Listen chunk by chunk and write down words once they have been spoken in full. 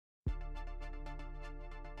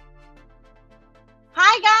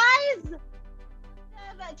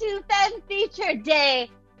to Femme Feature Day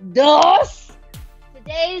Dos.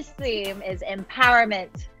 Today's theme is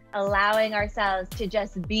empowerment, allowing ourselves to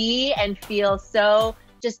just be and feel so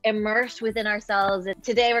just immersed within ourselves.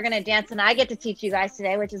 Today we're gonna dance and I get to teach you guys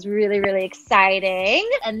today, which is really, really exciting.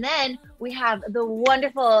 And then we have the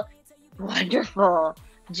wonderful, wonderful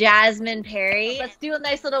Jasmine Perri. Let's do a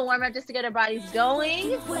nice little warm up just to get our bodies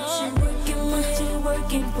going.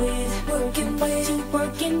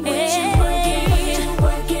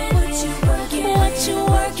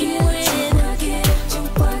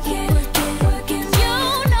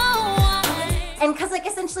 And because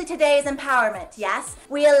essentially today is empowerment, yes?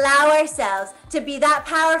 We allow ourselves to be that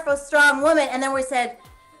powerful, strong woman, and then we said,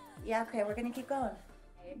 yeah, okay, we're gonna keep going.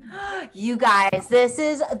 You guys, this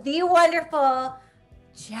is the wonderful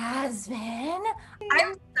Jasmine.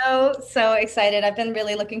 I'm so excited. I've been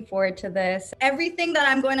really looking forward to this. Everything that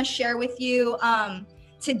I'm going to share with you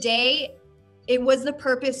today, it was the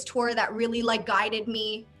Purpose tour that really guided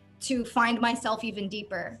me to find myself even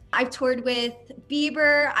deeper. I've toured with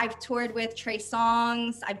Bieber, I've toured with Trey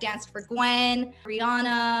Songz, I've danced for Gwen,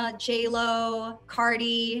 Rihanna, J-Lo,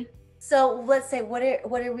 Cardi. So let's say, what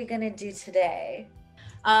are we gonna do today?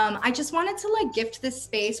 I just wanted to gift this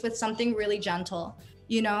space with something really gentle,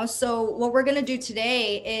 you know? So what we're gonna do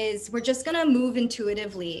today is we're just gonna move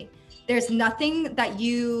intuitively. There's nothing that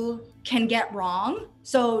you can get wrong,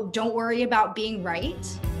 so don't worry about being right.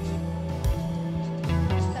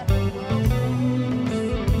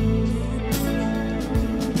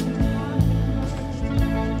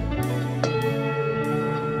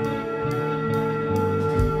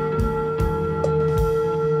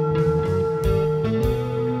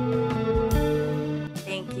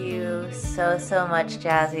 So much,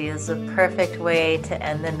 Jazzy. It's a perfect way to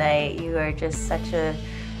end the night. You are just such a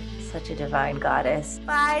divine goddess.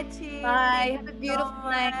 Bye, team. Bye. Have a beautiful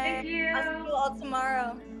night. Thank you. I'll see you all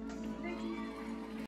tomorrow.